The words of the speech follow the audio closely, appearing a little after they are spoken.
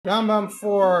Rambam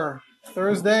for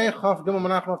Thursday, Chaf Gimel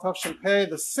Menachem Tavshin Pei,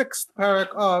 the sixth parak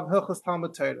of Hilchos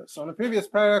Talmud Torah. So in the previous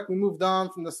parak, we moved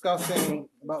on from discussing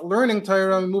about learning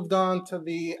Torah. We moved on to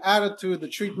the attitude, the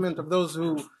treatment of those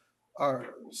who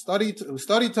study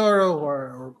Torah, who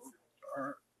are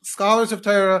scholars of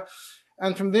Torah.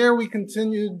 And from there we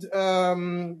continued.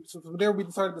 So from there we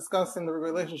started discussing the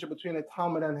relationship between a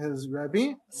Talmud and his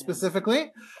Rebbe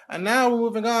specifically. And now we're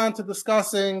moving on to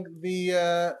discussing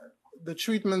the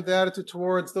treatment, the attitude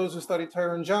towards those who study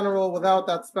Torah in general without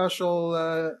that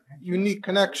special, unique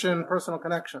connection, personal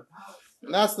connection.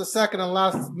 And that's the second and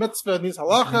last mitzvah in these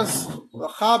halachas,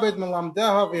 l'chabed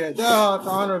melamdeha v'yedeha, to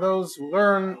honor those who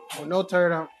learn, who know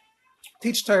Torah,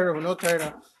 teach Torah, who know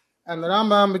Torah. And the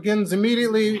Rambam begins the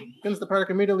parak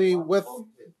immediately with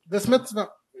this mitzvah.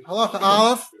 Halacha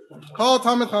Aleph, Kol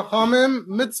Talmid Chachamim,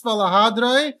 mitzvah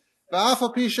lahadrei,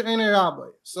 v'afa pi she'enei rabbi.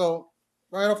 So,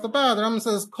 right off the bat, the Rambam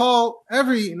says, call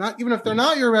even if they're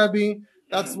not your Rebbe,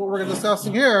 that's what we're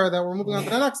discussing here, that we're moving on to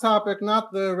the next topic,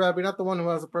 not the Rebbe, not the one who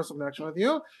has a personal connection with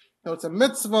you. So it's a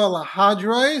mitzvah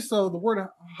lahadrei, so the word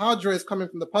hadrei is coming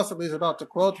from the pasuk he's about to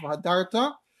quote,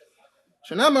 v'hadarta.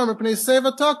 You have to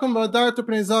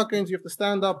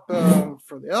stand up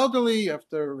for the elderly. You have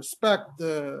to respect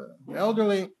the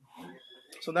elderly.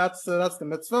 So that's the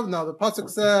mitzvah. Now the pasuk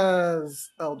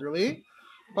says elderly.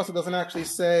 The pasuk doesn't actually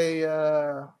say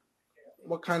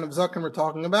what kind of zaken we're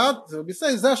talking about. So we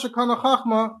say zeh shekana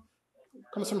chachma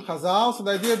comes from Chazal. So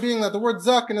the idea being that the word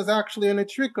zaken is actually an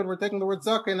etrikot. We're taking the word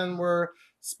zaken and we're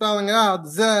spelling out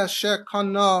zeh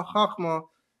shekana chachma.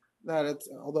 That it's,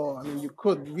 although you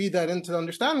could read that into the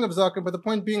understanding of zakah, but the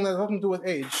point being that it has nothing to do with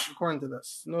age, according to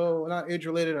this. No, not age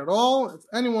related at all. It's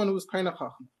anyone who's kind of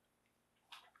chacham.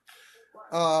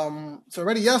 So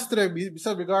already yesterday we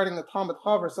said regarding the Talmud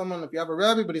Chaver, someone, if you have a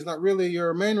Rebbe but he's not really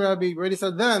your main Rebbe, we already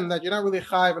said then that you're not really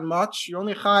chayiv in much. You're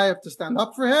only chayiv to stand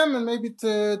up for him and maybe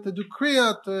to do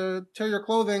kriya, to tear your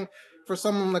clothing for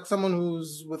someone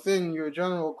who's within your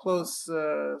general close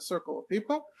circle of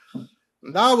people.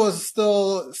 And that was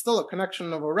still a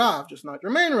connection of a Rav, just not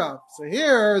your main Rav. So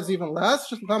here is even less,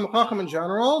 just the Talmud Chacham in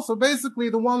general. So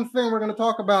basically the one thing we're going to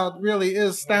talk about really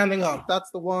is standing up. That's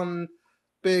the one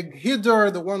big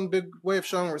hidur, the one big way of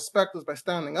showing respect is by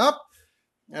standing up.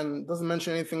 And it doesn't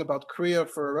mention anything about kriya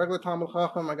for a regular Talmud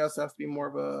Chacham. I guess it has to be more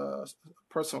of a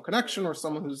personal connection or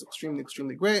someone who's extremely,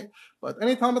 extremely great. But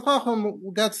any Talmud Chacham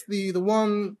gets the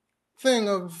one thing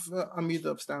of Amidah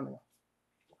of standing up.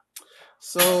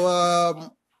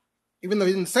 So, even though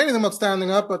he didn't say anything about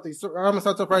standing up, but the Rambam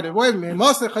starts off right away. Right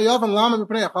off the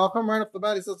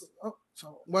bat, he says,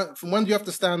 from when do you have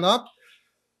to stand up?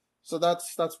 So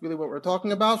that's really what we're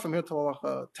talking about from here to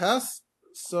Halacha Tes.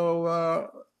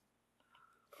 So,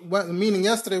 meaning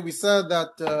yesterday we said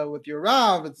that with your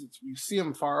Rav, you see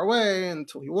him far away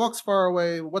until he walks far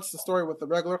away. What's the story with the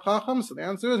regular Chacham? So the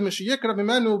answer is,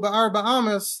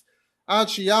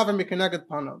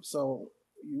 so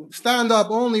you stand up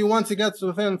only once he gets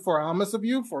within 4 amas of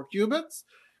you, 4 cubits,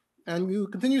 and you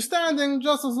continue standing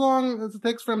just as long as it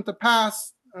takes for him to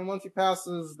pass, and once he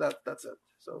passes, that's it.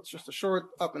 So it's just a short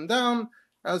up and down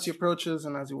as he approaches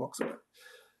and as he walks away.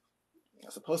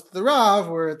 As opposed to the Rav,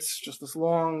 where it's just as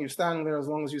long, you're standing there as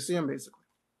long as you see him, basically.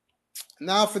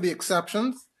 Now for the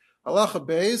exceptions. Halacha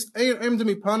Beis,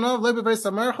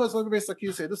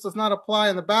 this does not apply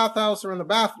in the bathhouse or in the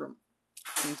bathroom.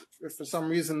 And if for some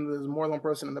reason there's more than one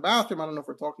person in the bathroom, I don't know if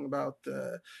we're talking about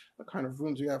the kind of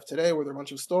rooms we have today where there are a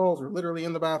bunch of stalls or literally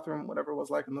in the bathroom, whatever it was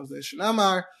like in those days.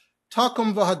 Shenamar,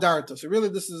 takum v'hadarta. So really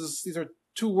these are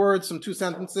 2 words from 2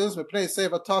 sentences. Mepnei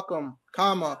seva takum,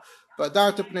 comma,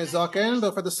 v'hadarta pnei zaken.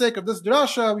 But for the sake of this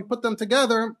drasha, we put them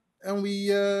together and we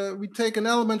take an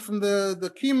element from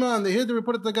the kima and the hidur, we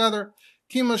put it together.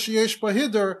 Kima sheyesh ba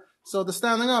hidur. So the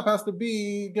standing up has to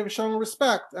be showing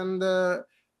respect, and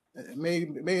it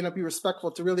may not be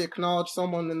respectful to really acknowledge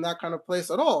someone in that kind of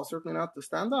place at all. Certainly not to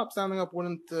stand up. Standing up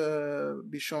wouldn't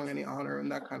be showing any honor in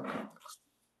that kind of context.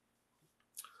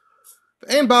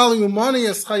 And those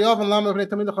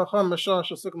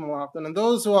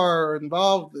who are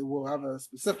involved will have a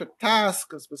specific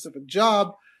task, a specific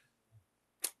job.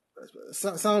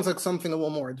 Sounds like something a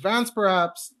little more advanced,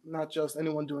 perhaps, not just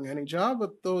anyone doing any job,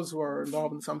 but those who are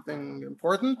involved in something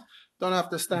important don't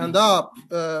have to stand up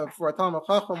for a Talmud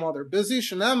Chacham while they're busy.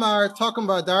 Shenemar, takum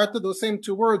v'hadarta, those same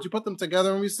 2 words, you put them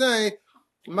together and we say,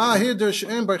 Ma hidur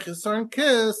she'en b'chisaron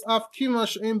kis, af kima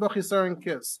she'en b'chisaron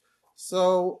kis.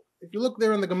 So, if you look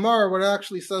there in the Gemara, what it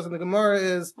actually says in the Gemara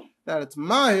is that it's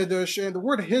ma hidur she'en. The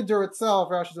word hidur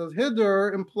itself, Rashi says,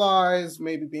 hidur implies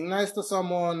maybe being nice to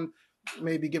someone,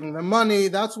 maybe giving them money.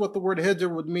 That's what the word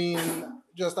hidur would mean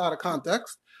just out of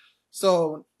context.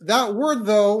 So that word,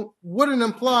 though, wouldn't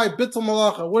imply bittul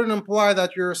malacha, wouldn't imply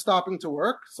that you're stopping to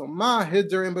work. So ma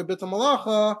hiddur in bittul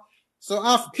malacha. So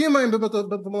af kima in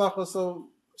bittul malacha.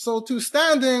 So to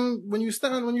standing, when you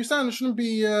stand, it shouldn't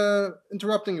be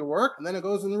interrupting your work. And then it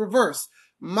goes in the reverse.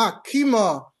 Ma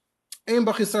kima ein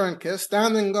b'chisaron kis.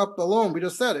 Standing up alone, we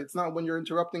just said it's not when you're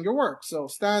interrupting your work. So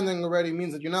standing already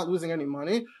means that you're not losing any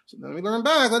money. So then we learn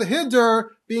back that hiddur,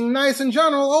 being nice in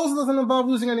general, also doesn't involve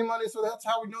losing any money. So that's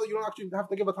how we know that you don't actually have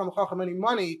to give a Talmid Chacham any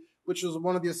money, which is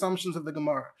one of the assumptions of the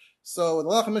Gemara. So the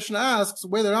Halacha Mishnah asks,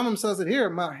 where the Rambam says it here,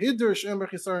 ma hiddur she'en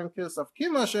b'chisaron kis, af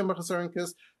kima she'en b'chisaron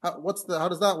kis. How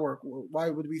does that work?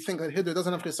 Why would we think that hiddur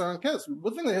doesn't have chisaron kis? We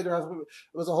would think that hiddur has,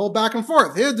 it was a whole back and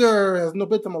forth. Hiddur has no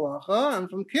bittul malacha, and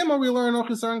from kima we learn no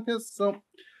chisaron kis. So,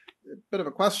 a bit of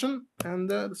a question, and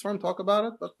the Sfarim talk about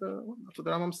it, but that's what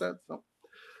the Rambam said. So,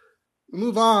 we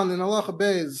move on in Halacha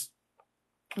Beis.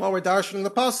 While we're darshaning the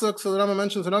pasuk, so the Rambam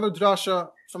mentions another drasha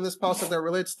from this pasuk that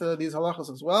relates to these halachas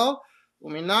as well. How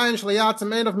do we know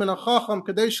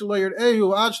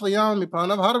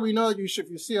that if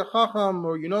you see a chacham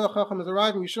or you know the chacham is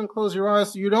arriving, you shouldn't close your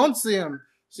eyes so you don't see him,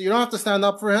 so you don't have to stand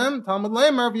up for him? The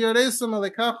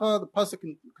pasuk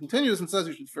continues and says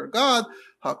you should fear God.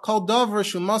 And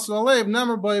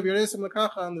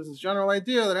there's this general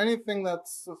idea that anything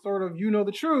that's sort of you know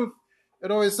the truth, it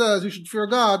always says you should fear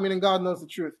God, meaning God knows the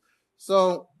truth.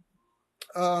 So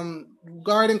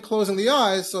regarding closing the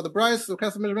eyes, so the Bryce, the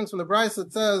Kesef Mishnah brings from the Bryce,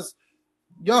 it says,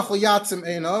 Yachal Yatzim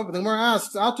Einav. But the Gemara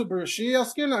asks, Atu B'Rashi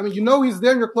Askin? I mean, you know he's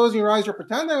there, you're closing your eyes, you're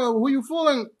pretending, who are you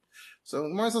fooling? So the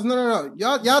Gemara says, no.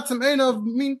 Yatzim Einav,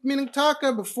 meaning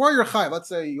Taka, before you're Chai. Let's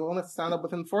say you only have to stand up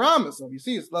within 4 amas. So if you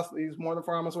see he's more than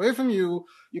 4 amas away from you,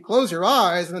 you close your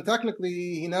eyes, and then technically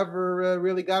he never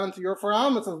really got into your 4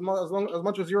 amas as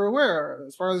much as you're aware,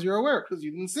 as far as you're aware, because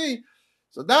you didn't see.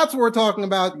 So that's what we're talking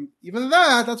about. Even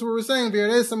that's what we're saying,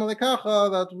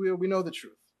 that we know the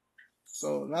truth.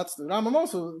 So that's the Rambam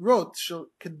also wrote,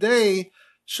 Kedei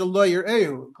Shelo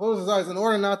Yir'ehu. Close his eyes in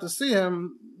order not to see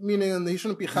him, meaning that he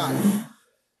shouldn't be chai.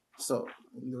 So,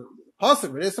 the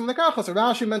pasuk, V'reisam Lekacha, so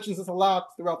Rashi mentions this a lot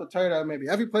throughout the Torah, maybe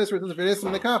every place where there's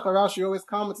V'reisam Lekacha, Rashi always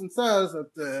comments and says that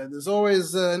there's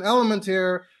always an element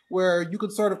here where you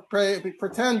could sort of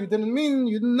pretend you didn't mean,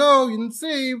 you didn't know, you didn't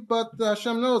see, but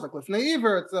Hashem knows. Like Lifnei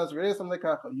Iver, it says, V'reisam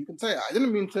Lekacha. You can say, I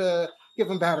didn't mean to give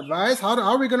him bad advice. How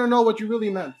are we going to know what you really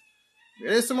meant?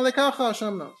 V'reisam Lekacha,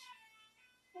 Hashem knows.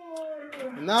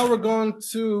 And now we're going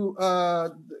to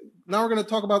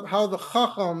talk about how the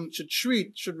Chacham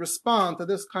should respond to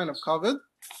this kind of kavod.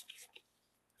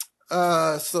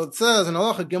 So it says in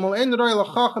Halacha Gimel, Ein roi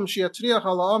l'chacham sheyatriach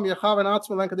ha'la'am yechaven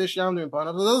atzmo len kadesh yamdu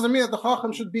impanav. So it doesn't mean that the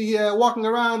Chacham should be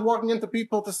walking into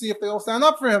people to see if they all stand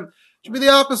up for him. It should be the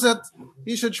opposite.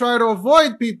 He should try to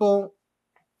avoid people.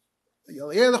 He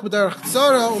should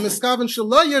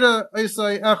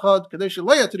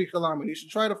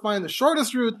try to find the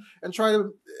shortest route and try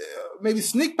to maybe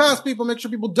sneak past people, make sure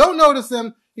people don't notice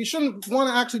him. He shouldn't want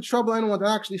to actually trouble anyone to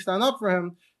actually stand up for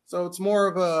him. So it's more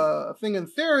of a thing in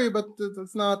theory, but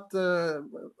it's not,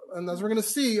 and as we're going to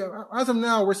see, as of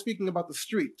now, we're speaking about the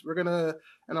street. We're going to,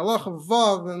 in Halacha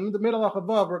Vav, in the middle Halacha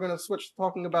Vav, we're going to switch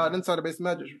talking about inside a base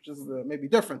medrash, which is maybe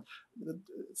different.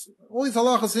 All these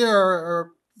halachas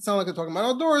here sound like they're talking about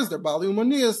outdoors, they're Bali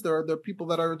Umanias, they're people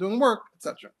that are doing work,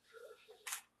 etc.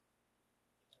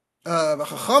 And the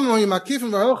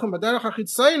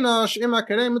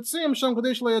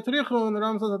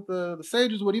Ram says that the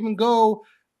sages would even go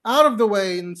out of the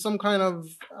way in some kind of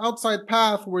outside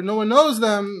path where no one knows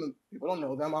them. People don't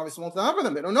know them, obviously won't stand up for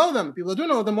them. They don't know them. People that do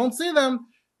know them won't see them.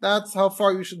 That's how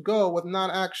far you should go with not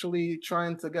actually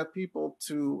trying to get people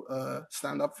to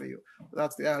stand up for you.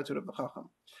 That's the attitude of the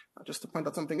Chacham. Just to point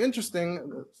out something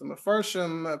interesting, some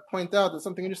Mefarshim point out there's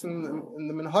something interesting in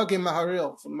the Minhagim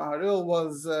Maharil. So Maharil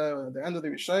was the end of the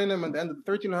Rishonim and the end of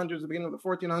the 1300s, the beginning of the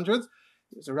 1400s.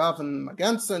 There's a Rav in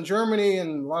Magenza in Germany,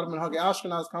 and a lot of Minhagi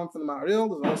Ashkenaz come from the Maharil.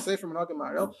 There's a whole sefer Minhagi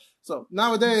Maharil. So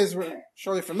nowadays, we're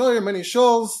surely familiar, many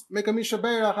shuls make a Misha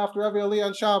Beirach after every Aliyah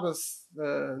on Shabbos.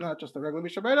 Not just a regular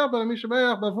Misha Beirach, but a Misha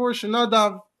Beirach Bavur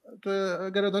Shenadav,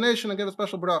 to get a donation and get a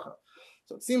special bracha.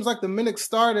 So it seems like the minhag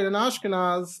started in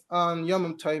Ashkenaz on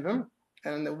Yom Tovim,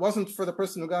 and it wasn't for the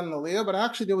person who got an Aliyah, but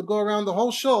actually they would go around the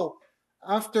whole shul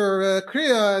after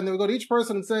Kriya, and they would go to each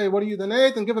person and say, what do you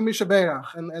donate? And give a Misha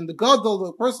Beirach. And the Gadol,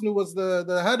 the person who was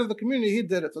the head of the community, he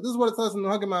did it. So this is what it says in the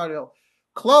Hagim Ariel.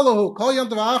 Klalahu, Kol Yom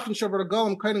Tov Achin Shavar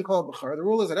Galim Kaidin Kol B'char. The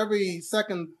rule is that every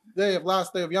second day of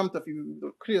last day of Yom Tov,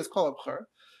 the Kriya is Kol B'char.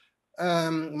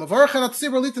 And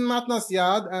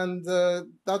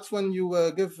that's when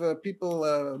you give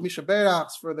people Misha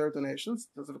Beirachs for their donations.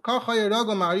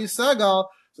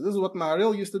 So this is what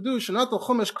Maharil used to do. Shanatul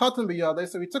chumash katan biyadeh.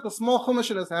 So he took a small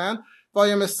chumash in his hand,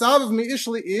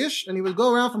 and he would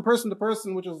go around from person to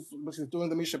person, which is doing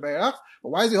the Misha Beirach. But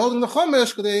why is he holding the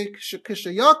chumash?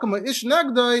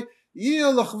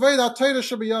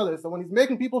 So when he's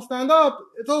making people stand up,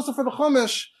 it's also for the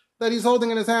chumash that he's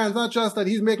holding in his hands, not just that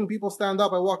he's making people stand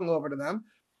up by walking over to them,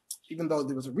 even though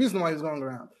there was a reason why he was going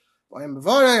around. And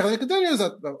he continues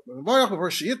that and one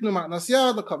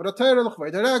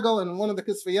of the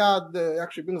Kisviyad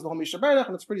actually brings the whole Misha Berach,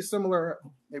 and it's pretty similar.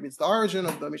 Maybe it's the origin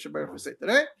of the Misha Berach we say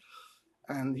today.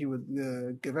 And he would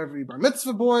give every bar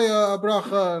mitzvah boy a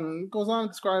bracha, and goes on and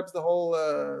describes the whole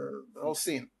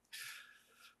scene.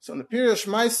 So in the Pirush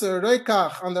Meiser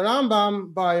Reikach on the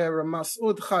Rambam by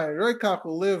Mas'ud Chai Reikach,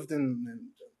 who lived in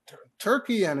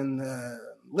Turkey and in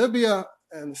Libya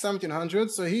in the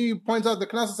 1700s, so he points out the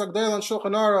Knesset Agdeilah and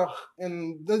Shulchan Aruch,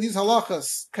 and these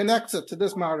halachas connects it to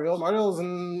this Maharil. Maharil is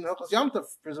in Hilchas Yom Tov,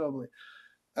 presumably.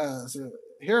 So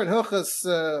here in Hilchas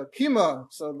Kima,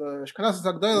 so the Knesset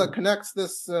Agdeilah connects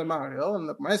this Maharil, and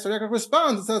the Meiser Reikach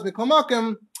responds and says,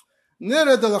 "Mikomakim." If you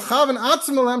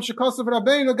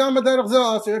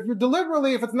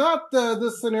deliberately, if it's not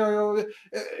this scenario,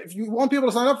 if you want people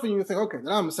to sign up for you, you think, okay,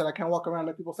 the Rambam said I can't walk around and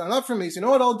make people stand up for me. So you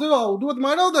know what I'll do? I'll do what the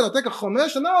Maharil did. I'll take a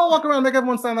chumash and then I'll walk around and make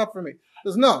everyone stand up for me.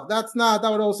 There's no, that's not, that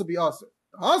would also be awesome.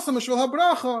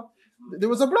 There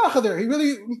was a bracha there. He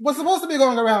really was supposed to be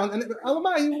going around, and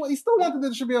he still wanted that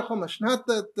there should be a chumash, not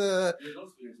that.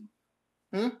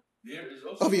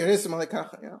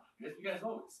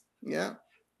 Yeah.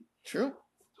 True.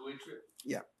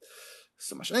 Yeah.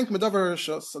 So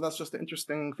that's just the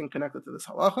interesting thing connected to this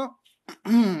halacha.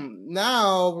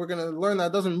 Now we're going to learn that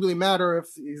it doesn't really matter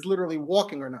if he's literally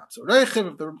walking or not. So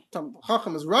reichiv, if the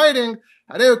chacham is riding,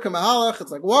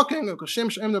 it's like walking.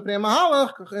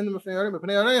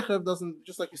 Doesn't,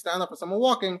 just like you stand up for someone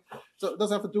walking. So it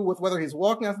doesn't have to do with whether he's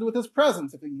walking. It has to do with his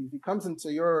presence. If he comes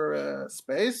into your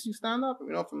space, you stand up.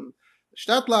 You know, from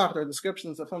Shtatlach, there are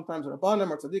descriptions of sometimes Rabbanim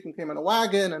or Tzaddikim came in a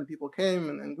wagon and people came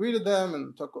and greeted them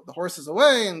and took the horses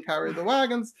away and carried the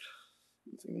wagons.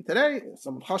 Even today,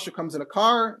 someone Chashu comes in a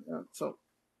car. So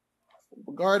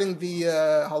regarding the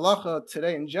halacha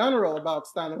today in general about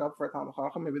standing up for a Talmid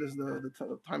Chacham, maybe this is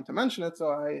the time to mention it.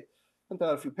 So I printed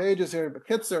out a few pages here, but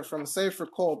Kitzer from a sefer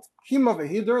called Kima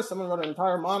V'Hidur. Someone wrote an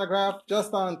entire monograph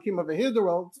just on Kima V'Hidur.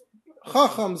 Well,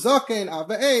 Chacham, Zakein,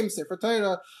 Aveim, Sefer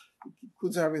Torah,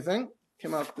 includes everything.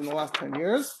 Came out in the last 10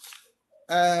 years.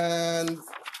 And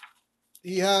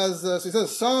he has, so he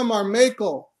says, some are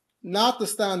makel, not to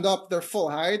stand up their full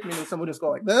height, meaning some would just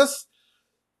go like this,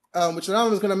 which the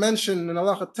Rambam is going to mention in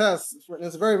Halacha Tes.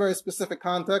 It's a very, very specific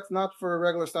context, not for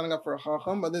regular standing up for a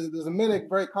chacham, but there's a minhag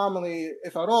very commonly,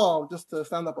 if at all, just to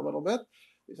stand up a little bit.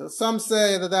 He says, some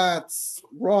say that that's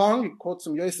wrong. He quotes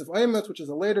from Yosef Eimet, which is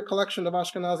a later collection of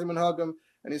Ashkenazi Minhagim,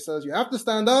 and he says, you have to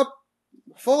stand up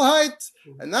full height,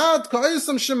 and not those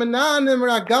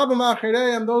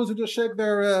who just shake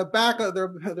their back,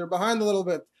 they're behind a little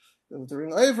bit. There's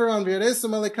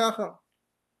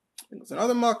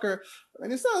another mucker.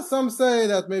 And he says, some say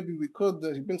that maybe we could,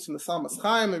 he brings from the Salmas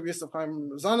Chaim, maybe Yosef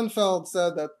Chaim Sonnenfeld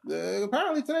said that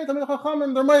apparently today Talmid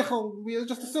Chachamim, they're Meichel. We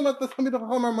just assume that the Talmid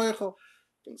Chacham are Meichel.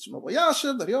 Shmuel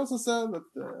Yashiv, that he also said that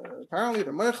apparently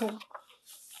they're Meichel.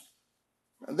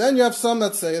 And then you have some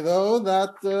that say, though,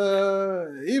 that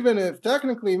even if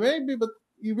technically maybe, but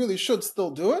you really should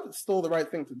still do it. It's still the right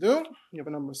thing to do. You have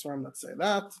a number of Sfarim that say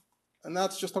that. And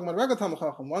that's just talking about regular Talmid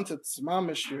Chacham. Once it's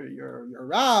mamish, your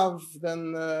Rav,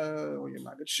 then, or your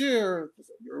Maggid Shir,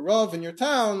 your Rav in your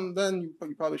town, then you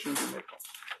probably shouldn't be Meichel.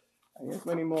 And there's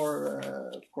many more,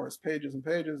 of course, pages and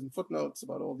pages and footnotes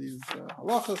about all these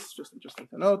halachas. Just interesting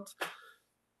to note.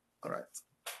 All right.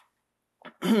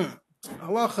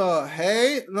 Halacha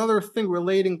Hey, another thing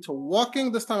relating to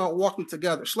walking, this time about walking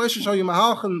together.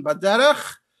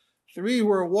 Three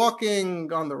were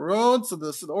walking on the road, so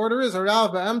the order is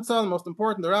Harav Ba'emtza, the most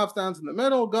important, the Rav stands in the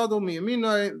middle, Gadol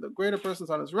Miyaminai, the greater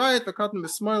person's on his right, the Katan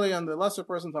Bismoili, and the lesser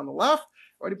person's on the left.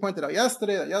 Already pointed out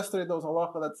yesterday there was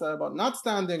halacha that said about not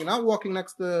standing, not walking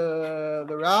next to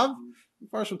the Rav.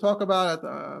 First we'll talk about it,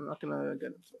 I'm not going to get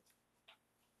into it.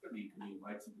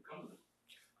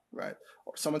 Right,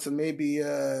 or someone said maybe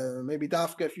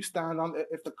dafka if you stand on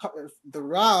if the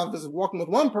Rav is walking with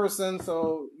one person,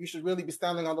 so you should really be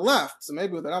standing on the left. So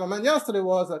maybe what the Rambam meant yesterday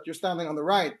was that you're standing on the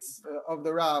right of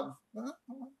the Rav.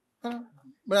 But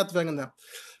that's vegan now.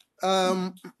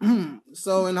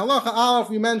 So in Halacha Aleph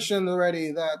we mentioned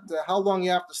already that how long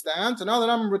you have to stand. So now the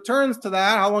Rambam returns to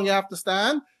that, how long you have to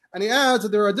stand, and he adds that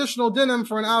there are additional dinim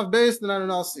for an Av based and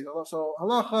an Al. So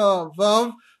Halacha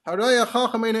Vav. Same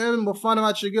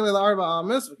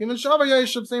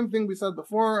thing we said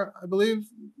before, I believe.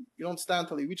 You don't stand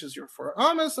till he reaches your 4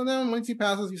 amas, and then once he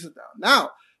passes, you sit down.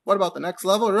 Now, what about the next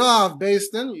level? Rav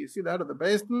Beistin, you see the head of the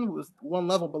Beistin, who is one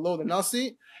level below the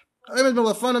Nasi. So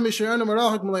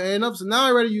now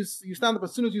already you stand up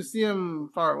as soon as you see him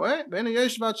far away. And you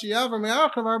have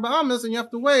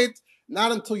to wait,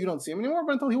 not until you don't see him anymore,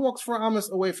 but until he walks 4 amas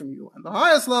away from you. And the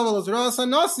highest level is Ras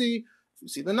Nasi. If you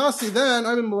see the Nasi, then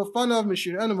you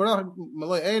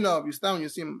stand when you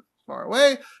see him far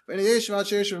away. You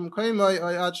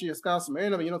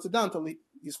don't sit down until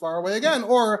he's far away again,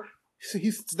 or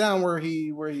he sits down where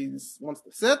he wants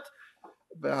to sit.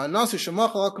 And if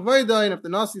the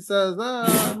Nasi says,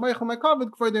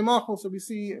 so we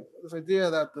see this idea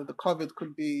that the kavod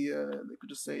could be, they could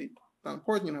just say, it's not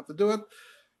important, you don't have to do it.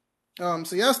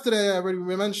 So yesterday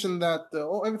we mentioned that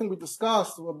everything we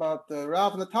discussed about the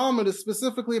Rav and the Talmud is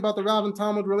specifically about the Rav and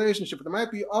Talmud relationship. There might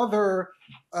be other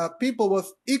people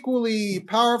with equally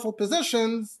powerful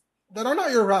positions that are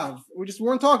not your Rav. We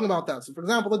weren't talking about that. So for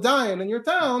example, the Dayan in your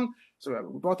town, so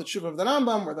we brought the Tshuva of the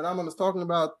Rambam, where the Rambam is talking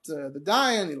about the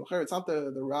Dayan. It's not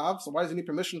the Rav, so why does he need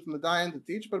permission from the Dayan to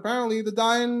teach? But apparently the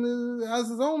Dayan has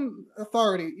his own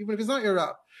authority, even if he's not your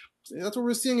Rav. So that's what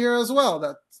we're seeing here as well,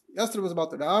 that yesterday was about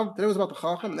the Rav, today was about the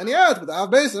Chacham, and then with the Av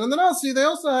Beisin and the Nasi, they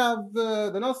also have,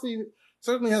 the Nasi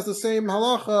certainly has the same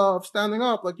halacha of standing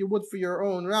up like you would for your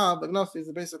own Rav. Like Nasi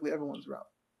is basically everyone's Rav.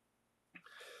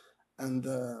 And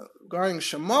regarding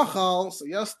Shemachal, so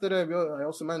yesterday, I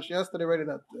also mentioned yesterday already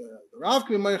that the Rav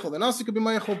could be Meichel, the Nasi could be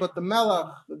Meichel, but the Melech,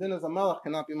 the din is a Melech,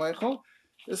 cannot be Meichel.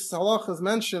 This halach is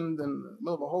mentioned in the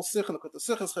middle of a whole sikh, in the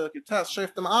Sichas Chayek Yutas,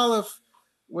 Sheftem Aleph,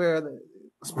 where it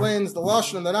explains the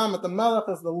Lashon and the Ram, that the Melech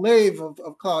is the lave of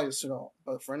Klal Yisrael.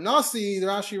 But for Nasi, the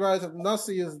Rashi writes that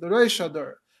Nasi is the Reish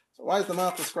Hadur. So why is the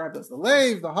Melech described as the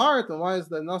lave, the heart, and why is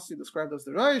the Nasi described as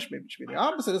the Reish? Maybe it should be the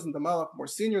opposite. Isn't the Melech more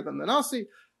senior than the Nasi?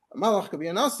 A Melech could be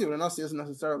a Nasi, but a Nasi isn't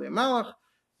necessarily a Melech.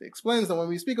 It explains that when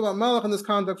we speak about Melech in this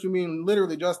context, we mean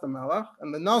literally just a Melech.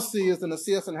 And the Nasi is the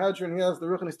Nasias and Hedron, he has the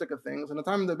Ruchni stick of things. In the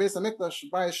time of the Beis HaMikdash,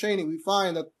 by Sheni, we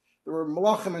find that there were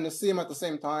Malachim and Nasiim at the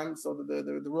same time, so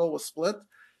the role was split.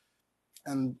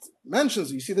 And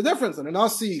mentions, you see the difference. And a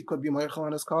Nasi could be Meichel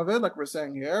on his kavod, like we're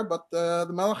saying here, but the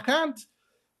Melech can't.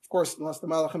 Of course, unless the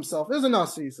Melech himself is a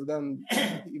Nasi, so then,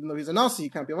 even though he's a Nasi, he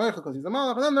can't be Meichel because he's a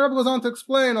Melech. And then the Rebbe goes on to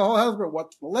explain a whole hezbollah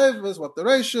what the Lev is, what the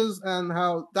Reish is, and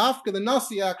how Dafka, the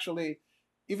Nasi actually,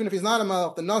 even if he's not a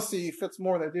Melech, the Nasi fits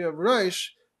more the idea of Reish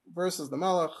versus the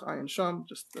Melech, Ayin Sham,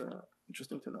 just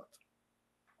interesting to note.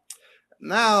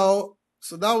 Now,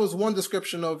 so that was one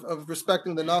description of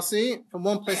respecting the Nasi from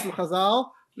one place in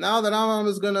Chazal. Now the Rambam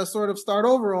is going to sort of start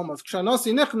over almost.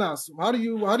 Kshanasi nichnas. How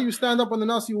do you stand up when the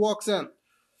Nasi walks in?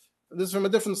 This is from a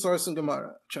different source in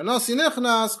Gemara. Kshanasi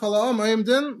nichnas kala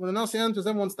din. When the Nasi enters,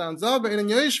 everyone stands up. But in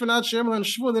Yesh v'nat she'emel and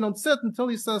shvu, they don't sit until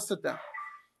he says sit down.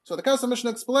 So the Kesef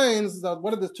Mishnah explains that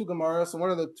what are the two Gemaras and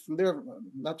what are the from there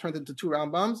not turned into two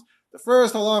Rambams. The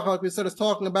first halacha, like we said, is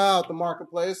talking about the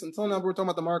marketplace. Until now, we're talking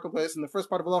about the marketplace. And the first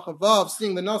part of halacha vav,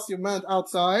 seeing the Nasi meant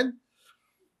outside.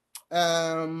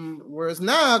 Whereas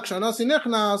now, Kshanasi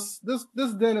nichnas, this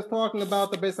din is talking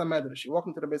about the Beis HaMedrash. You walk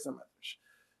into the Beis HaMedrash.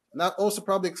 And that also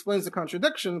probably explains the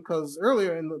contradiction, because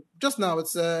earlier, just now, it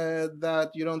said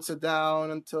that you don't sit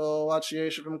down until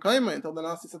Achiyesha from Kaima, until the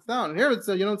Nasi sits down. And here it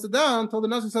said you don't sit down until the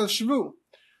Nasi says Shvu.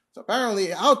 So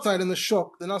apparently, outside in the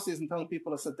shuk, the Nasi isn't telling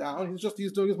people to sit down.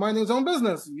 He's minding his own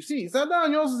business. You see, he sat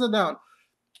down, you also sit down.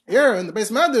 Here in the Beis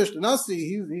Medrash, the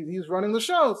Nasi, he's running the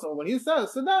show. So when he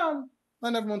says sit down,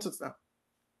 then everyone sits down.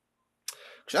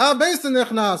 Av Beisin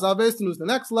who's the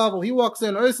next level, he walks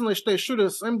in, so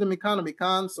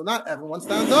not everyone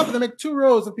stands up, they make two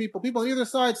rows of people. People on either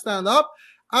side stand up,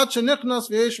 until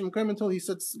he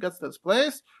gets to his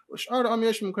place,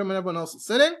 everyone else is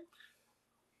sitting.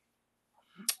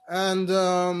 And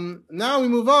now we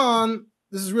move on.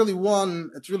 This is really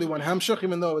it's really one hamshach,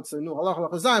 even though it's a new halach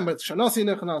zayin, but it's Shanasi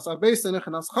nichnas, Av Beisin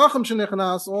nichnas, Chacham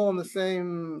shenichnas, all in the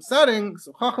same setting.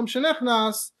 So Chacham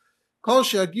shenichnas, so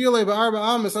you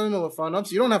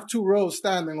don't have two rows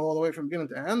standing all the way from beginning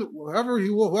to end.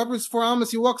 Whoever's 4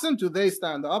 amas he walks into, they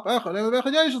stand up.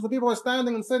 The people are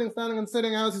standing and sitting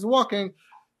as he's walking.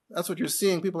 That's what you're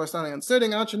seeing. People are standing and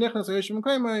sitting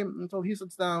until he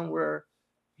sits down where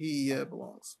he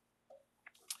belongs.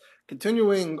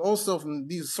 Continuing also from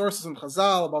these sources in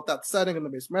Chazal about that setting in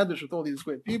the Beis Medrash with all these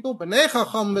great people. So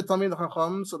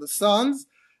the sons.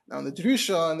 Now in the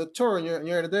Drusha and the Torah in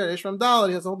Yer there, Yeshram Dalad,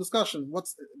 he has a whole discussion.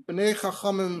 What's B'nei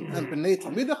Chachamim and B'nei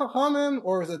Talmidei Chachamim,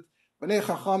 or is it B'nei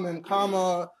Chachamim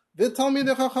Kama Vid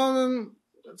Talmidei Chachamim?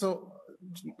 So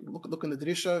look in the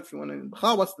Drisha if you want to.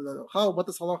 What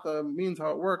this halacha means,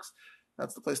 how it works.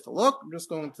 That's the place to look. I'm just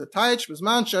going to Taich,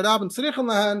 Bisman, Sharab, and Tzrichim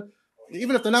Lahan.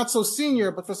 Even if they're not so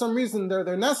senior, but for some reason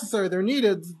they're necessary, they're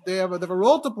needed, they have a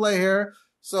role to play here.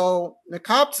 So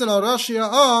Nekapsin al Rashia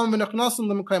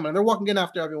and they're walking in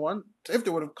after everyone. If they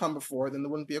would have come before, then there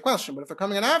wouldn't be a question. But if they're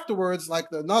coming in afterwards, like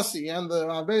the Nasi and the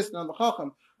Aves and the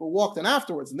Chacham, who walked in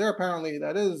afterwards, and they're apparently,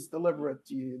 that is deliberate.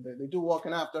 They do walk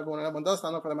in after everyone, and everyone does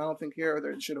stand up for them. I don't think here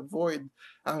they should avoid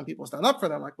having people stand up for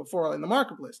them like before in the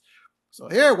marketplace. So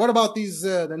here, what about these,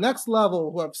 the next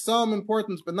level, who have some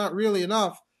importance but not really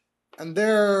enough, and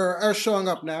they're showing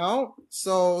up now?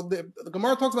 So the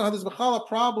Gemara talks about how there's a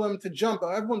problem to jump.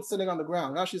 Everyone's sitting on the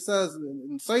ground. Rashi says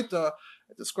in Saita,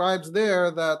 it describes there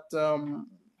that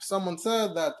someone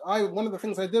said that one of the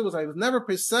things I did was I was never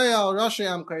Pesei al Rashi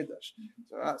Am Kodesh.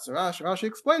 So Rashi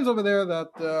explains over there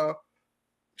that the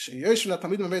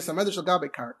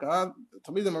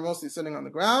Talmidim are mostly sitting on the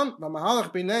ground.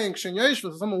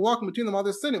 So someone walking between them while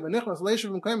they're sitting.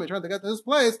 Trying to get to his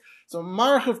place. So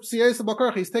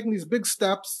he's taking these big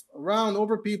steps around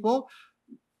over people.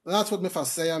 And that's what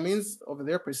Mifaseya means over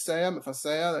there.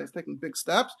 Mifaseya, that he's taking big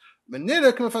steps.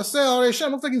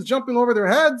 Looks like he's jumping over their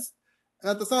heads.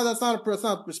 And that's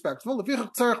not respectful. So either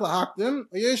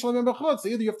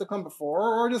you have to come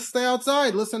before or just stay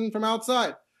outside, listen from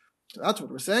outside. So that's what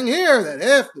we're saying here, that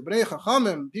if the Bnei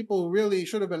Chachamim, people really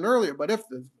should have been earlier, but if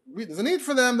there's a need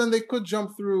for them, then they could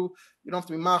jump through. You don't have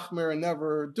to be machmir and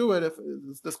never do it if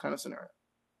it's this kind of scenario.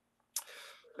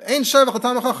 And as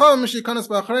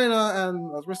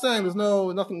we're saying, there's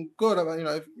nothing good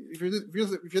about, if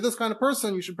you're this kind of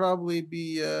person, you should probably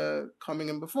be coming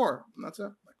in before. And that's it.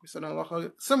 Like we said in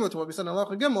halacha, similar to what we said in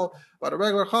halacha Gimel, about a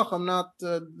regular chacham not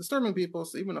disturbing people.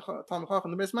 So even a Talmid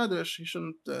Chacham in the Beis Medrash, he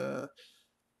shouldn't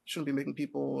be making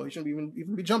people, he shouldn't even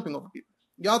be jumping over people.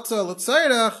 Now, if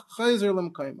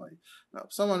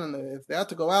they had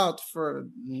to go out for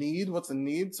need, what's a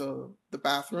need? So the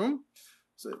bathroom.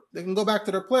 So they can go back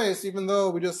to their place, even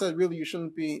though we just said, really, you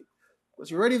shouldn't be,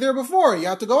 because you're already there before. You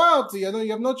have to go out. You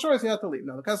have no choice. You have to leave.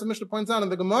 Now, the Kesef Mishnah points out in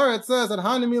the Gemara, it says that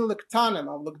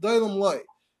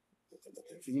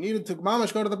if you needed to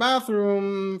mamash go to the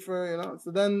bathroom for so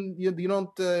then you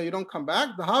don't come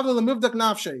back. The havla lemivdak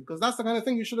nafshe, because that's the kind of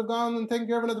thing you should have gone and taken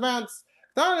care of in advance.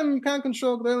 Ktanim you can't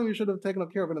control. Ktanim you should have taken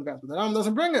care of in advance. But the Ram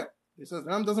doesn't bring it. He says the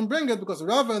Ram doesn't bring it because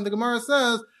Rava in the Gemara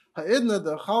says ha'idna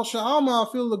the chal she'alma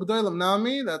feel the g'dolim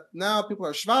nami, that now people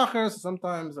are shvacher. So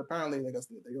sometimes apparently I guess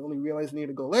they only realize they need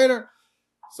to go later.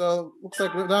 So looks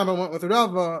like Rama went with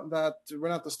Rava that we're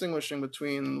not distinguishing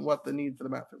between what the need for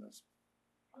the bathroom is.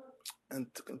 And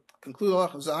to conclude,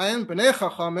 Zayin, Bnei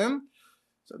Chachamim.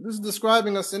 So this is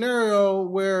describing a scenario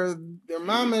where they're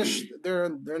mamish, they're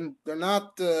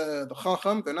not the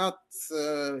Chacham, they're not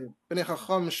Bnei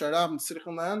Chacham, Sharab, and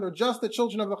Tzrichim Lahan. They're just the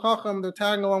children of the Chacham. They're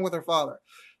tagging along with their father.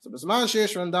 So B'zman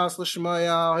Sheish Randas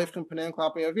L'Shmaya Hifkim Pnei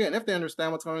Klapi Avi. And if they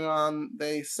understand what's going on,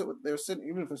 they're sitting,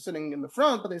 even if they're sitting in the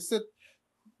front, but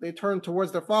they turn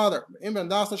towards their father. If they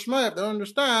don't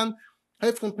understand,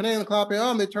 they turn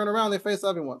around, they face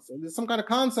everyone. So there's some kind of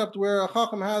concept where a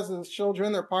Chacham has his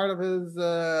children, they're part of his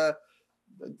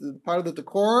part of the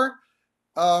decor.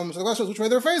 So the question is which way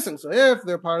they're facing. So if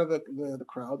they're part of the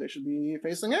crowd, they should be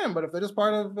facing him. But if they're just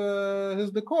part of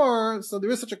his decor, so there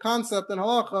is such a concept in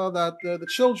halacha that the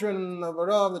children of a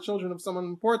Rav, the children of someone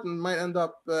important, might end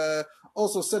up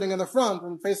also sitting in the front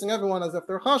and facing everyone as if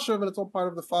they're chashuv, and it's all part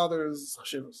of the father's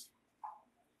chashivus.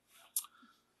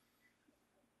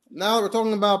 Now we're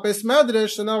talking about Beis Medrash,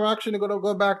 so now we're actually going to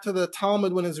go back to the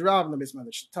Talmud when it's Rav in the Beis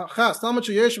Medrash. Talmud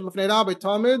sheyeshiv b'fnei Rabbi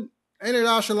Talmud, ein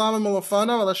Rashi lama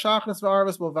milafanav ala shachris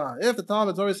v'arvis b'vad. If the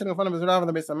Talmud is always sitting in front of his Rav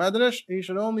in the Beis Medrash, he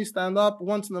should only stand up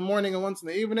once in the morning and once in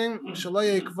the evening. He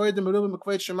shouldn't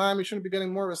be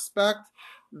getting more respect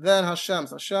than Hashem.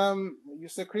 So Hashem, you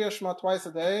say Kriya Shema twice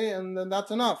a day, and then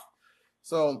that's enough.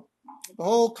 So the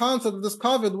whole concept of this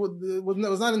kavod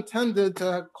was not intended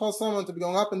to cause someone to be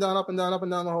going up and down, up and down, up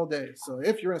and down the whole day. So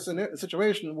if you're in a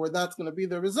situation where that's going to be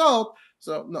the result,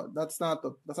 so no, that's not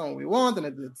what we want, and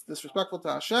it's disrespectful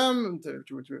to Hashem and to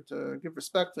give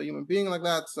respect to a human being like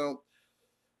that. So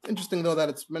interesting though that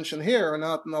it's mentioned here and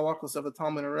not in the halachos of the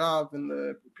Talmud and Rav in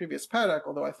the previous parak.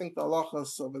 Although I think the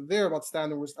halachos over there about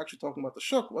standing was actually talking about the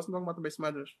shuk, wasn't talking about the Beis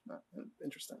Medrash.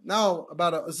 Interesting. Now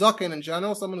about a zaken in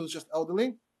general, someone who's just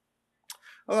elderly.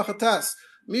 Halachatas.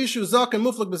 Mishu zaken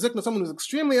muflak bezikna, someone who's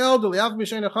extremely elderly,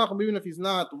 even if he's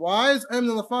not wise,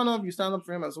 you stand up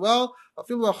for him as well.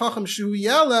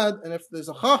 And if there's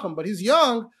a chacham but he's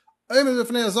young,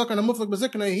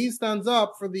 he stands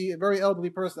up for the very elderly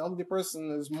person. The elderly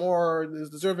person is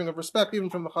deserving of respect even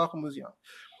from the chacham who's young.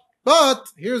 But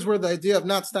here's where the idea of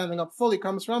not standing up fully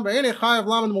comes from. But he doesn't have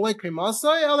to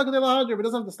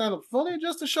stand up fully,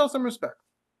 just to show some respect.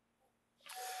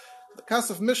 The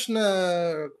Kasef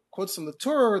Mishnah quotes from the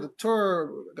Torah. The Torah,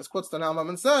 I guess, quotes the Rambam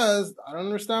and says, I don't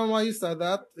understand why he said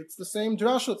that. It's the same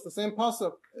drasha, it's the same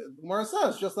pasuk. The Gemara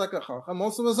says, just like a chacham,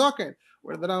 also a zaken.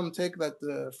 Where did the Rambam take that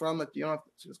from it? You know,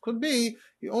 it could be,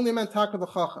 he only meant taka the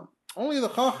chacham. Only the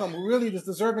chacham who really is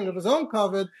deserving of his own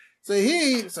kavod. So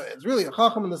it's really a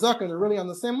chacham and the zaken, they're really on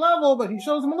the same level, but he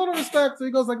shows them a little respect, so he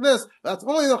goes like this. That's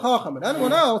only the chacham. But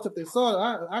anyone else, if they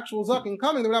saw actual zaken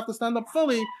coming, they would have to stand up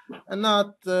fully and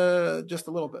not just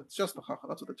a little bit. It's just the chacham.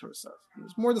 That's what the Torah says.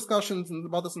 There's more discussions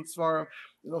about this in Sfarim.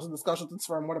 There's also discussions in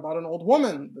Sfarim. What about an old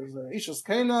woman? There's Isha's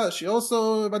Kena. Is she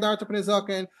also badar to pnei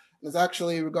zaken? There's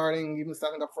actually regarding even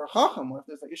standing up for a chacham. What if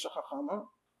there's an Isha chachama?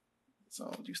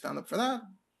 So do you stand up for that?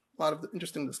 A lot of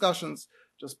interesting discussions.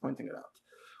 Just pointing it out.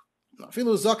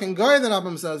 Filu Zaken Guy, the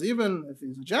Rambam says, even if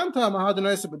he's a Gentile,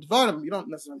 you don't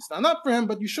necessarily stand up for him,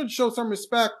 but you should show some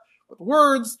respect with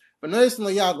words. You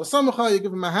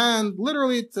give him a hand,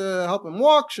 literally, to help him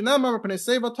walk. On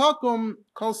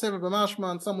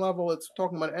some level, it's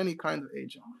talking about any kind of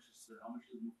aging.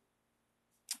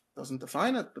 Doesn't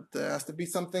define it, but there has to be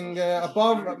something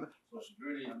above.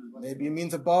 Maybe it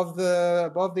means above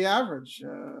the average.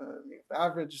 If the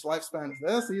average lifespan is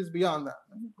this, he's beyond that.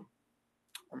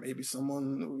 Or maybe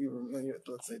someone,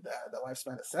 let's say that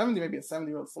lifespan is 70, maybe a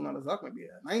 70-year-old still not a zak, maybe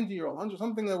a 90-year-old, 100,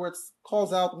 something where it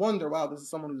calls out wonder, wow, this is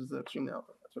someone who's extremely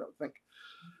healthy. That's what I would think.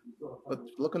 But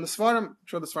look in the Sfarim, I'm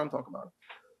sure the Sfarim talk about it.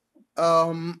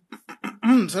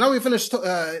 So now we finished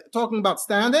talking about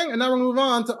standing, and now we'll move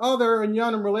on to other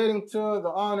inyanim relating to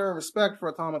the honor and respect for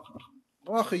a Talmid Chacham.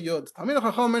 If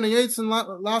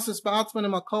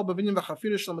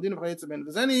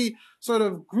there's any sort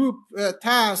of group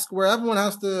task where everyone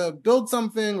has to build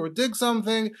something or dig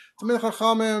something, Talmid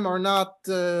Chachamim are not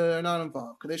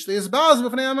involved. It's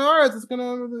going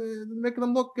to make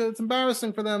them look, it's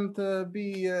embarrassing for them to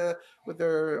be with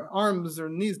their arms or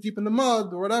knees deep in the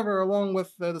mud or whatever, along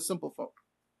with the simple folk.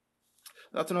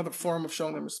 That's another form of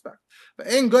showing them respect.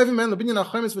 We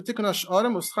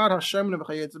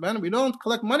don't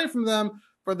collect money from them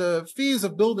for the fees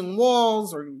of building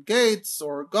walls or gates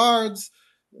or guards.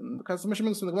 Because the Mishnah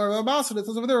brings from the Gemara of Abbas, it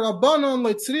says over there, Chachamim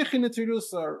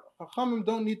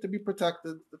don't need to be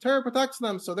protected. The Torah protects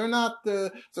them, so they're not.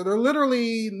 So they're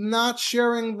literally not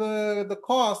sharing the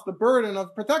cost, the burden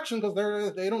of protection,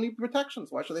 because they don't need protection.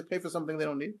 So why should they pay for something they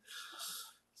don't need?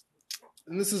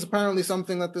 And this is apparently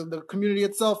something that the community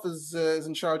itself is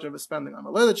in charge of spending on.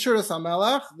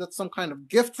 That's some kind of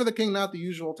gift for the king, not the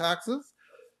usual taxes.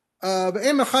 And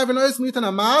even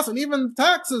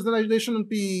taxes that they shouldn't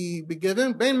be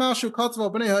given. Whether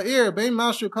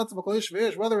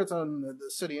it's on the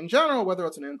city in general, whether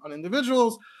it's on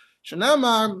individuals.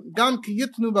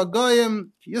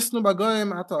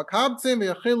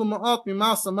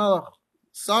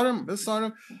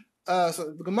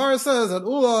 So the Gemara says that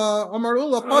Amar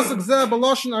Ula pasuk zeh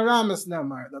b'lashon Aramis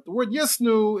nemar, that the word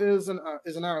yisnu is an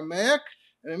Aramaic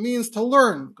and it means to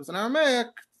learn, because in Aramaic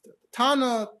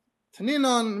tana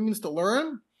taninan means to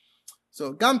learn.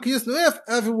 So gam ki yisnu, if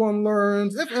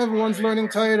everyone's learning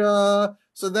Torah,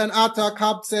 so then ata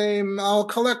kabtzeim, I'll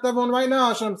collect everyone right now.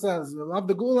 Hashem says, we'll have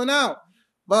the gula now.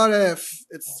 But if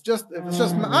it's just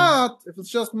ma'at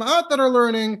that are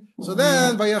learning, so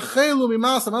then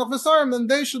then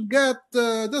they should get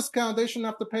discount. They shouldn't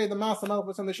have to pay the mas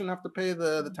and they shouldn't have to pay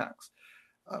the tax.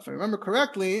 If I remember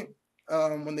correctly,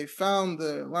 when they found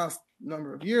the last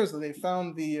number of years, they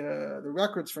found the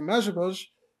records from Mezhebush,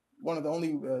 one of the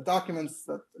only documents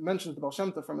that mentions the Baal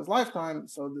Shem Tov from his lifetime.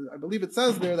 So I believe it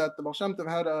says there that the Baal Shem Tov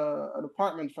had an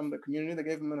apartment from the community. They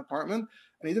gave him an apartment,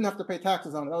 and he didn't have to pay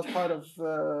taxes on it. That was part of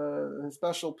his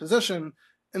special position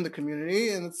in the community.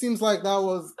 And it seems like that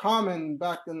was common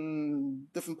back in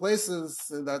different places,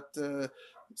 that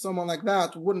someone like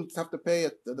that wouldn't have to pay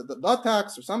the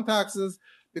tax or some taxes,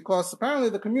 because apparently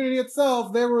the community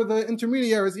itself, they were the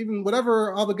intermediaries. Even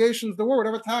whatever obligations there were,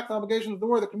 whatever tax obligations there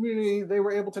were, the community, they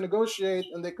were able to negotiate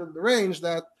and they could arrange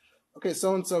that, okay,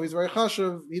 so-and-so, he's very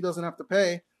chashuv, he doesn't have to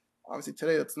pay. Obviously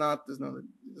today that's not, there's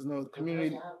no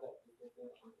community.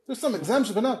 There's some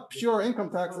exemptions, but not pure income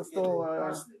tax. It's still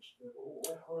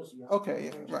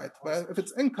okay, right. But if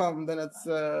it's income, then it's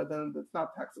not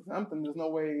tax exempt, and there's no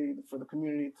way for the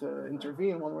community to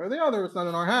intervene one way or the other. It's not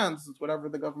in our hands. It's whatever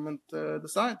the government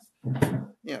decides.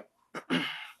 Yeah.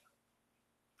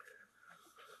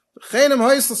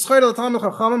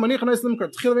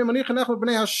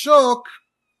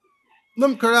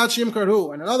 Lim karachim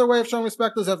karhu. And another way of showing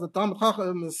respect is if the Talmud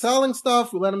Chacham is selling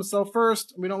stuff, we let him sell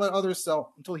first, and we don't let others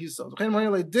sell until he sells. If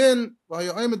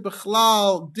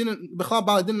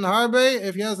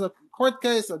he has a court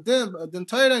case, a din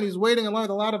taira, and he's waiting and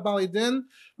learning a lot of bali din,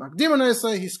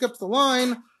 he skips the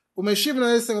line. We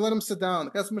let him sit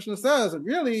down. The Mishnah says,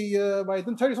 really, by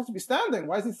din taira, he's supposed to be standing.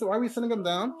 Why are we sitting him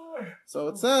down? So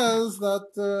it says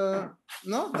that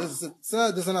no,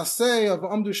 there's an assay of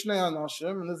Amdu Shnei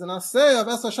Anashim, and there's an assay of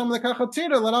Es Hashem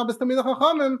Lekachatira, Larabis Tamid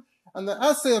Chachamim, and the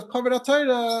essay of Kavod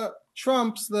HaTorah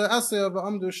trumps the essay of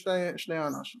Amdu Shnei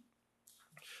Anashim.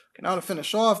 Okay, now to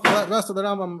finish off, the rest of the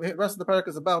Rambam, the rest of the parak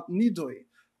is about Nidui,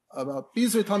 about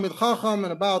Bizri Talmid Chacham,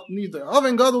 and about Nidui.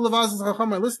 Oven Gadol Levazis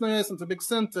Chacham are listeners, and it's a big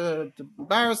sin to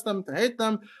embarrass them, to hate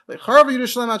them.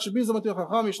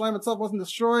 Yerushalayim itself wasn't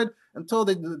destroyed until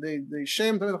they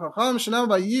shamed Talmid Chacham.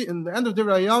 In the end of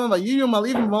Divrei Hayamim, Vayiyum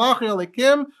Alivim Malachi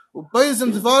Alekim,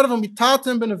 Ubayzim Dvarav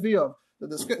Mitatim Ben Aviyav.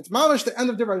 It's mamish the end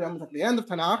of Divrei Hayamim, like the end of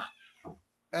Tanakh,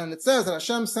 and it says that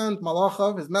Hashem sent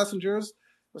Malachav, his messengers,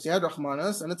 was Yad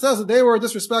Rachmanas, and it says that they were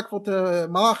disrespectful to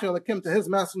Malachi Alekim, to his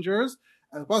messengers.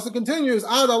 And the pasuk continues,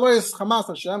 Ad Alois Chamas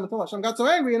Hashem, until Hashem got so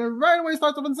angry, and right away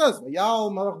starts off and says, Yal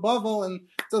Malach Bavel, and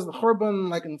it says the Churban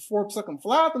like in 4 psukim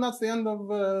flat, and that's the end of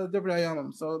Divrei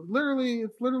Hayamim. So it's literally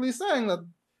saying that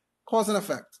cause and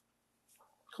effect.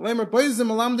 Who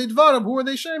are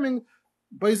they shaming?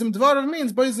 Boizim Dvarav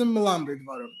means Boizim Melamdei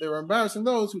Dvarav. They were embarrassing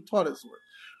those who taught his word.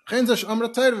 Another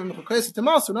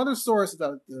source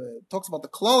that talks about the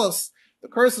klaus, the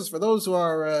curses for those who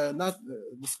are not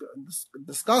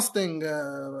disgusting,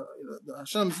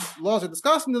 Hashem's laws are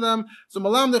disgusting to them. So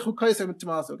again,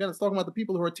 it's talking about the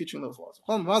people who are teaching those laws.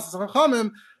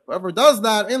 Whoever does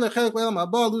that,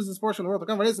 loses his portion of the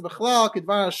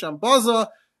world.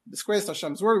 Disgraced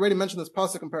Hashem's word. We already mentioned this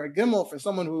pasuk in Parag Gimel for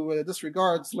someone who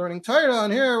disregards learning Torah,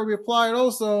 and here we apply it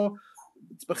also.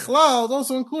 It's Bechlal, it's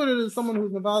also included as someone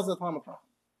who's Mevaz at Hamakah.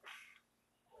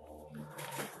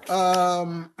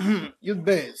 Yud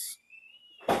Beis.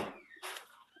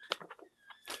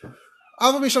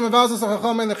 So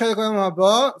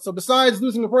besides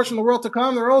losing a portion of the world to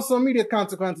come, there are also immediate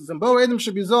consequences. And Bo Edom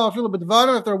should be Zoh, if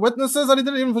there are witnesses that he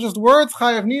did it, even for just words,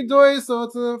 Chayav Nidoi, so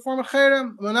it's a form of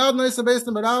Cherem.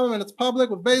 And it's public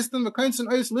with Beistin,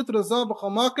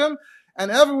 and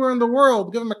everywhere in the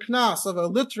world, give him a knas of a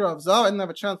liter of Zoh. I didn't have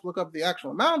a chance to look up the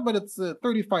actual amount, but it's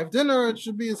 35 dinner, it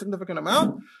should be a significant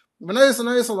amount. You give it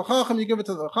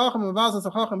to the Chacham, and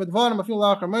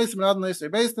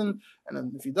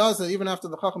then if he does it, even after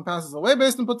the Chacham passes away,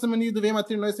 Beistin puts him in need of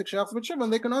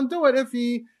and they can undo it if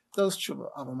he does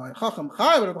tshuva. But if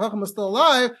the Chacham is still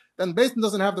alive, then Beistin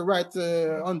doesn't have the right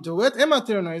to undo it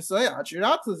until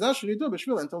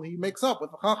he makes up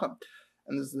with the Chacham.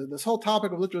 And this whole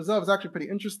topic of litra zav is actually pretty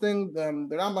interesting. The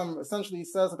Rambam essentially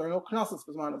says that there are no knases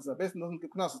for Zman of Zav. Beistin doesn't give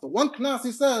knases. The one knas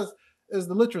he says is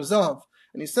the litra zav.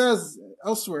 And he says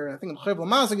elsewhere, I think in Chayv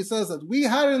Lamazig, he says that we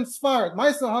had it in Sfarad,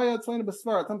 Maisa Haya Tzlaina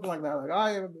B'Sfarad, something like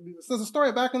that. It says a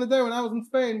story back in the day when I was in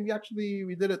Spain, we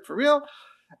did it for real.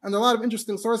 And there are a lot of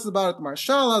interesting sources about it. The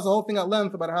Marshal has a whole thing at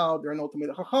length about how there are no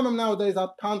Tamid Chachamim nowadays,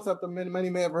 that concept that many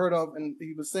may have heard of, and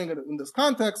he was saying it in this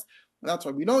context. And that's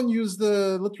why we don't use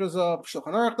the Litras of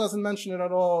Shulchan Aruch doesn't mention it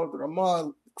at all. The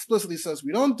Ramah explicitly says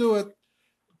we don't do it.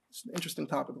 It's an interesting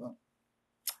topic though.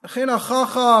 So until we're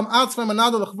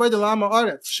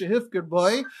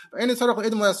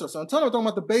talking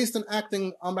about the Beistin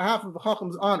acting on behalf of the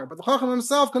Chacham's honor, but the Chacham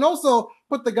himself can also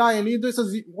put the guy in Nidui. He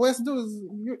says, what he has to do is,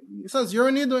 he says, you're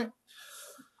in Nidui.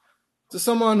 To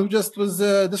someone who just was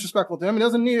disrespectful to him. He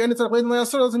doesn't need any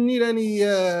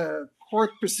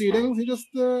court proceedings. He just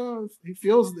he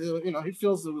feels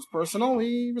it was personal.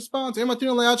 He responds. And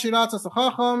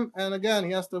again,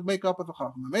 he has to make up with the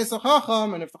Chacham.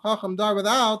 And if the Chacham die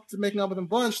without making up with him,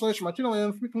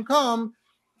 we can come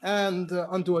and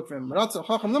undo it for him. If the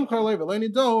Chacham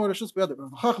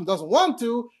doesn't want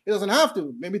to, he doesn't have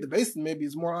to. Maybe the Beistin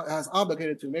is more has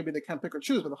obligated to. Maybe they can't pick or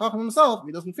choose. But the Chacham himself, if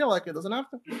he doesn't feel like it, doesn't have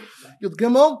to. Yud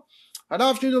Gimel. So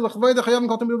if the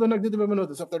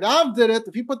Rav did it,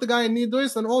 if he put the guy in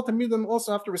Nidois, then all Talmidim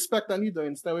also have to respect that Nidois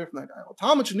and stay away from that guy. But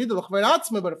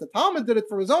if the Talmud did it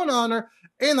for his own honor,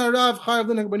 the Rav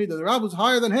who's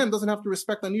higher than him doesn't have to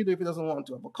respect that Nidois if he doesn't want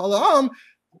to. But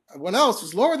everyone else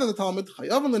who's lower than the Talmud, they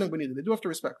do have to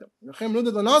respect him. Again,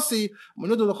 the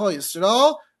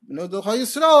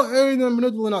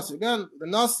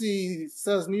Nasi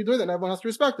says Nidoy, then everyone has to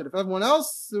respect it. If everyone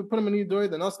else put him in Nidoy,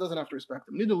 the Nasi doesn't have to respect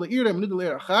him.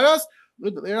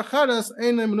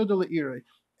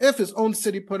 If his own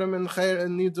city put him in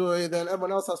nidui, then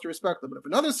everyone else has to respect it. But if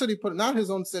another city put it, not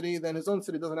his own city, then his own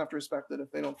city doesn't have to respect it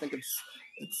if they don't think it's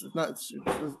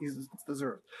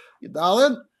deserved.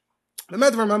 Yudalid.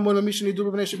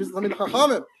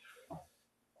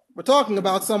 We're talking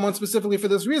about someone specifically for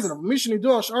this reason. But if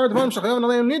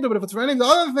it's for any of the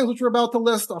other things which we're about to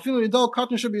list, even if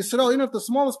the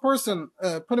smallest person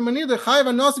put him in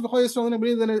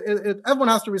nidui, then everyone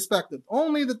has to respect it.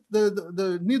 Only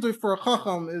the nidui for a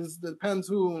chacham depends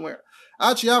who and where.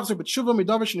 Until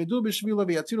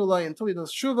he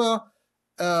does shuva,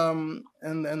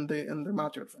 and they're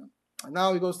matir for him. And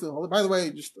now he goes to the whole. By the way,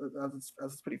 just as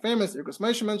it's pretty famous, Irgus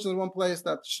Moshe mentions in one place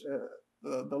that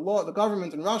the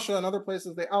government in Russia and other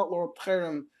places, they outlawed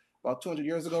Tcherim about 200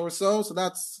 years ago or so. So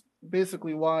that's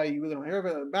basically why you really don't hear of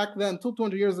it. Back then, until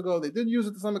 200 years ago, they did use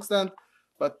it to some extent.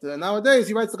 But nowadays,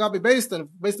 he writes the Gabi Beistin. If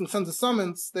Beistin sends a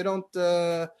summons, they don't.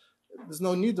 There's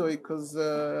no nidui because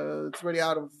it's already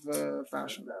out of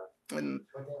fashion. And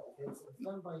it's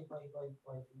done by the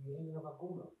union of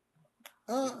Aguna.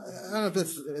 I don't know if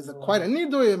this is quite a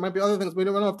nidui. It might be other things. We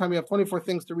don't have time. We have 24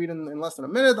 things to read in less than a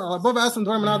minute. Above asking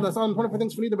 24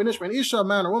 things for nidui, b'nishma, and isha,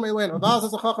 man, or woman,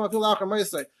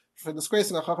 for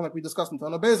disgracing a chacham like we discussed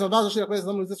until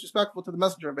someone who's disrespectful to the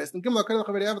messenger of base. And someone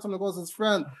who calls his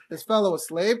friend, his fellow, a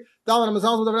slave. Someone who's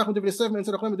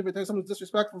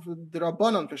disrespectful for the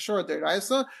rabbanon, for sure, hey,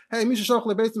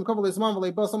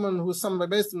 someone who's summoned by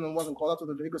base and wasn't called. That's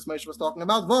what the Irgus Moshe was talking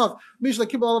about.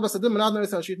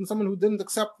 Someone who didn't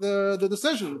accept the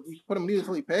decision. You put him immediately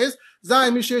until he pays.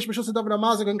 Someone who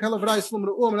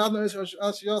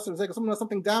has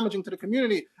something damaging to the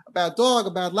community, a bad dog, a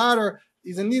bad ladder.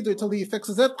 He's in need until he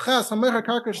fixes it. You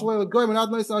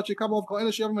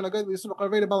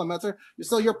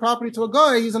sell your property to a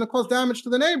guy, he's going to cause damage to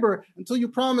the neighbor until you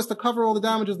promise to cover all the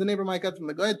damages the neighbor might get from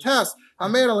the guy. Test.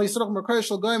 Someone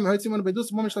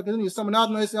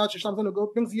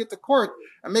who brings you to court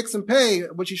and makes him pay,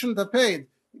 which he shouldn't have paid.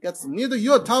 He gets neither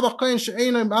yud tabach kain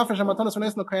she'ein a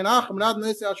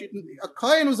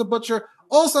kain who's a butcher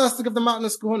also has to give the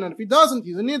matnas kahuna. And if he doesn't,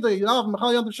 he's a neither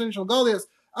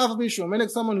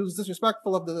someone who's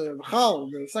disrespectful of the Chal,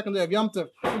 the second day of Yom Tov,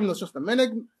 even though it's just a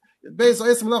minig.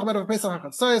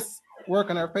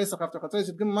 Work on our Pesach after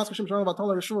Chatzos. Give him Maskashim Shalom about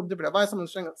Tola Yeshua different advice. Someone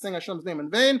saying Hashem's name in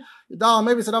vain. Yudal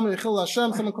maybe said Chil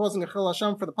Hashem. Someone causing a Chil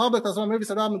Hashem for the public. That's why maybe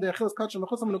said the Achil is Kachim.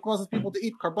 Someone who causes people to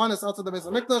eat karbanis outside the Beis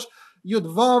Hamikdash. Yud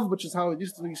Vav, which is how it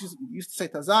used to say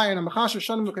Tazayin. And Machash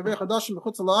Shanim Mekavei Chadashim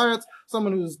B'chutz La'aretz.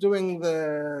 Someone who's doing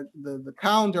the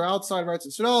calendar outside Eretz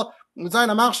Yisrael.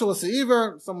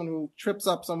 Someone who trips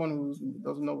up someone who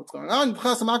doesn't know what's going on.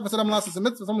 Someone who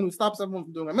stops everyone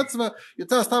from doing a mitzvah.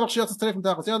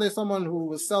 Someone who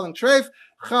was selling treif.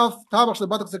 Someone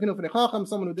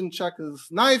who didn't check his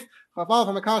knife.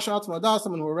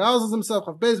 Someone who arouses himself.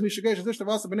 A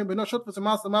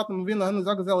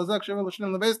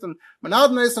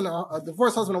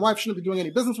divorced husband and wife shouldn't be doing any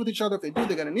business with each other. If they do,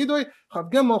 they get a nidui.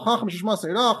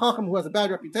 Who has a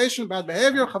bad reputation, bad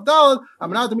behavior.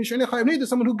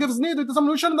 Someone who gives nidui to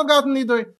someone who shouldn't have gotten nidui.